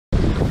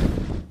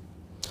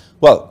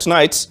Well,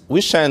 tonight we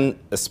shine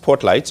a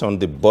spotlight on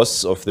the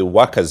boss of the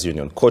Workers'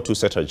 Union, COTU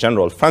Secretary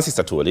General Francis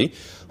Atwoli,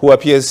 who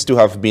appears to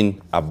have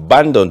been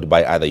abandoned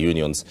by other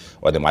unions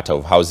on the matter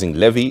of housing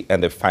levy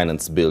and the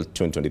Finance Bill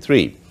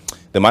 2023.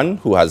 The man,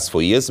 who has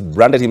for years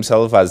branded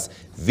himself as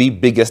the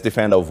biggest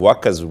defender of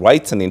workers'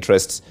 rights and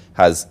interests,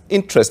 has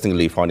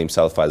interestingly found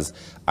himself as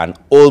an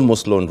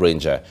almost lone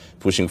ranger,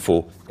 pushing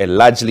for a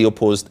largely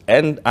opposed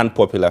and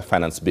unpopular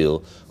Finance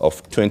Bill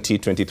of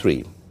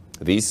 2023.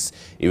 This,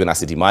 even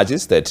as it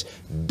emerges that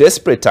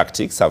desperate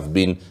tactics have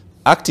been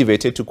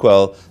activated to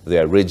quell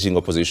their raging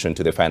opposition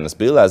to the Finance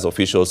Bill, as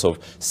officials of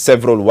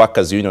several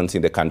workers' unions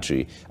in the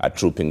country are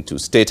trooping to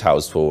State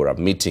House for a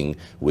meeting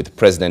with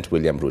President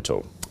William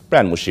Ruto.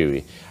 Brian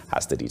Mushiri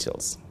has the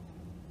details.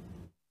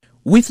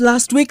 With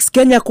last week's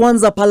Kenya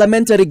Kwanza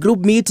parliamentary group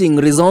meeting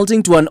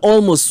resulting to an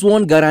almost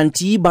sworn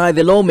guarantee by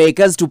the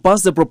lawmakers to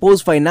pass the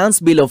proposed Finance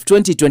Bill of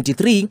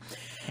 2023,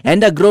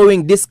 and a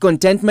growing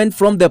discontentment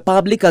from the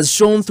public as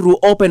shown through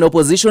open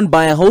opposition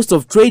by a host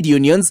of trade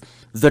unions,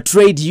 the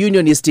trade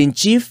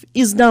unionist-in-chief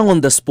is now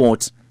on the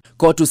spot.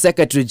 COTU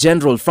Secretary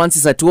General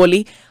Francis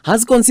Atwoli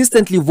has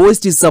consistently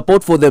voiced his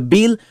support for the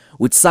bill,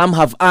 which some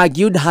have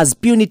argued has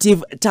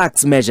punitive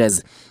tax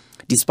measures,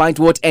 despite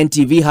what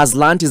NTV has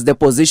learnt is the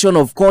position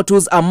of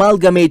COTU's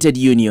amalgamated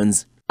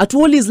unions.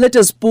 Atwoli's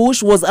latest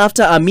push was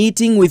after a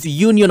meeting with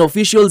union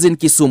officials in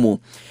Kisumu,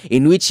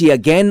 in which he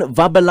again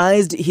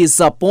verbalized his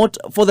support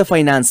for the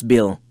finance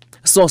bill.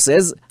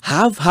 Sources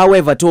have,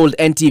 however, told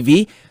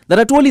NTV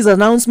that Atwoli's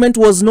announcement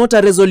was not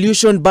a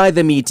resolution by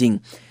the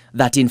meeting,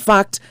 that in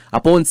fact,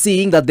 upon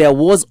seeing that there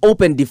was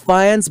open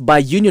defiance by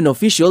union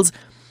officials,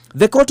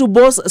 the COTU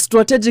boss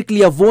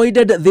strategically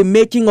avoided the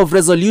making of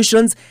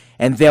resolutions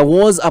and there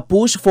was a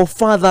push for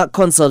further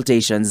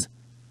consultations.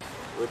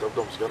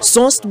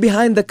 Sourced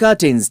behind the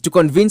curtains to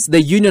convince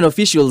the union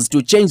officials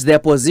to change their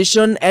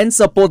position and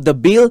support the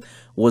bill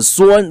was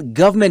sworn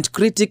government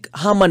critic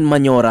Herman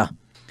Manyora.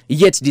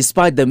 Yet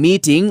despite the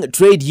meeting,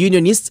 trade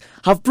unionists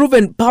have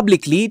proven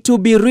publicly to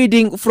be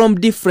reading from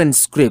different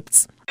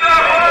scripts.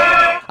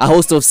 A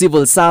host of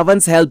civil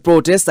servants held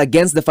protests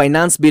against the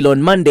finance bill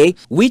on Monday,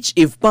 which,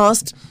 if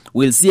passed,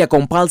 will see a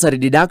compulsory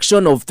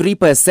deduction of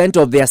 3%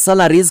 of their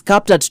salaries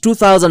capped at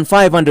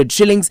 2,500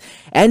 shillings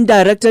and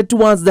directed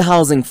towards the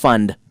housing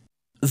fund.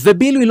 The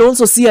bill will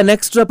also see an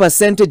extra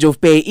percentage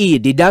of payee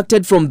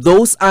deducted from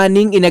those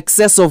earning in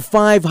excess of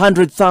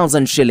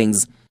 500,000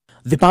 shillings.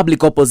 The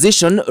public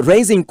opposition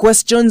raising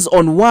questions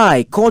on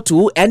why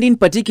COTU, and in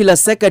particular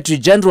Secretary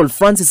General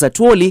Francis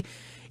Atwoli,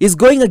 is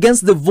going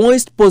against the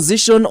voiced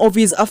position of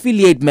his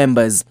affiliate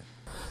members.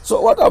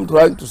 So what I'm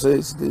trying to say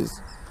is this,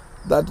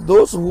 that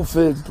those who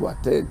failed to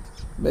attend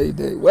May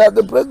Day, where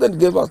the president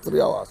gave us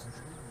 3 hours,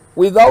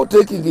 without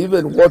taking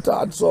even water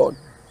and so on,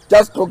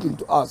 just talking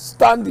to us,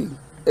 standing,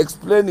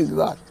 explaining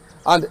that,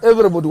 and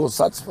everybody was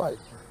satisfied.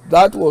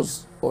 That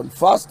was on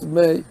 1st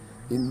May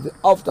in the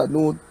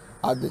afternoon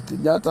at the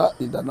Kenyatta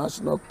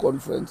International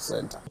Conference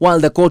Center. While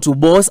the COTU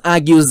boss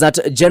argues that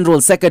general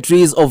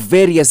secretaries of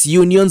various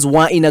unions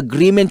were in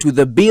agreement with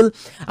the bill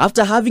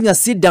after having a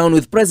sit-down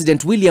with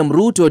President William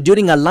Ruto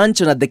during a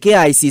luncheon at the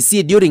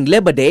KICC during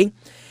Labor Day,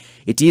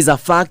 it is a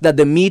fact that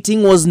the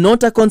meeting was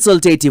not a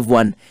consultative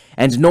one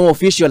and no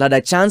official had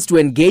a chance to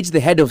engage the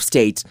head of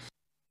state.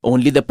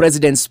 Only the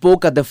president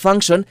spoke at the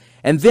function,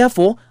 and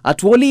therefore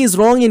Atwoli is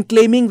wrong in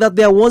claiming that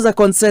there was a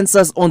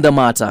consensus on the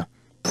matter.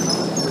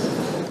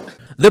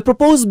 The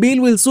proposed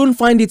bill will soon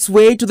find its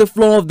way to the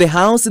floor of the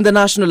House in the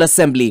National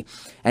Assembly,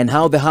 and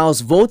how the House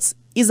votes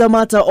is a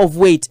matter of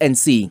wait and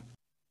see.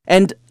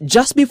 And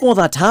just before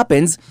that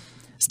happens,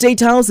 State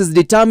House is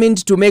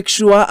determined to make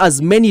sure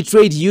as many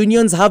trade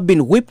unions have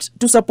been whipped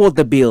to support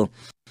the bill.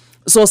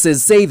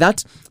 Sources say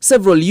that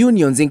several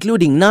unions,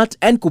 including NAT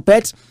and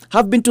Kupet,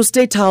 have been to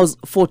State House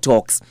for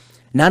talks.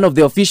 None of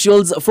the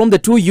officials from the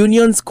two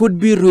unions could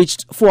be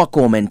reached for a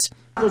comment.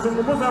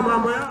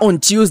 On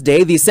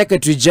Tuesday, the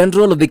Secretary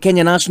General of the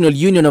Kenya National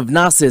Union of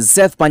Nurses,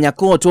 Seth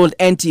Panyako, told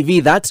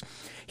NTV that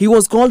he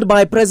was called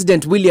by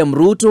President William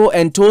Ruto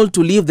and told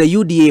to leave the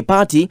UDA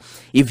party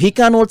if he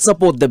cannot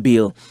support the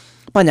bill.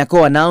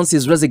 Panyako announced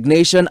his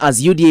resignation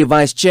as UDA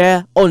Vice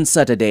Chair on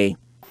Saturday.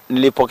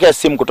 Nilipokea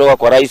simu kutoka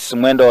kwa rais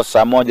mwendo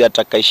saa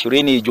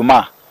 1:20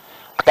 Ijumaa.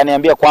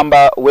 Akaniambia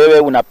kwamba wewe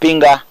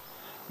unapinga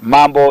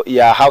mambo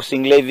ya housing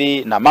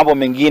levy na mambo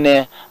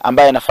mengine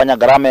ambayo yanafanya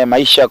gharama ya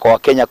maisha kwa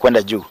Wakenya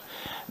kwenda juu.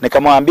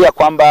 Nikamwambia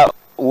kwamba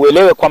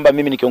uelewe kwamba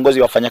mimi ni kiongozi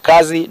wa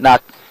wafanyakazi na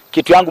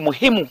kitu yangu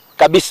muhimu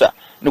kabisa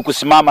ni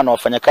kusimama na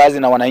wafanyakazi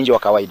na wananchi wa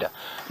kawaida.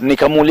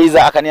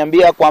 Nikamuuliza,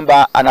 akaniambia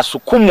kwamba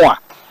anasukumwa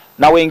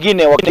na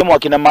wengine wakiwemo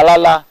wakina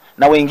Malala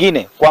na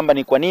wengine kwamba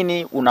ni kwa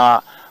nini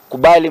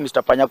unakubali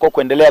Mr. Panyako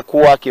kuendelea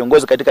kuwa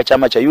kiongozi katika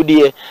chama cha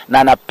UDA na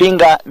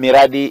anapinga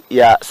miradi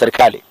ya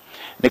serikali.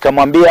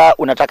 Nikamwambia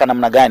unataka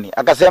namna gani?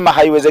 Akasema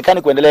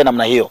haiwezekani kuendelea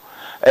namna hiyo.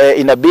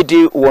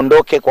 Inabidi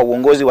uondoke kwa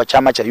uongozi wa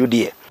chama cha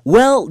UDA.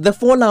 Well, the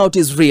fallout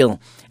is real,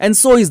 and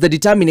so is the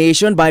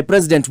determination by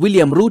President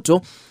William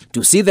Ruto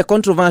to see the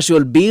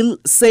controversial bill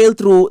sail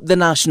through the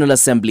National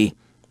Assembly.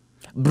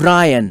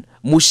 Brian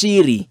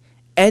Mushiri,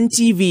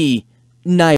 NTV, Nairobi.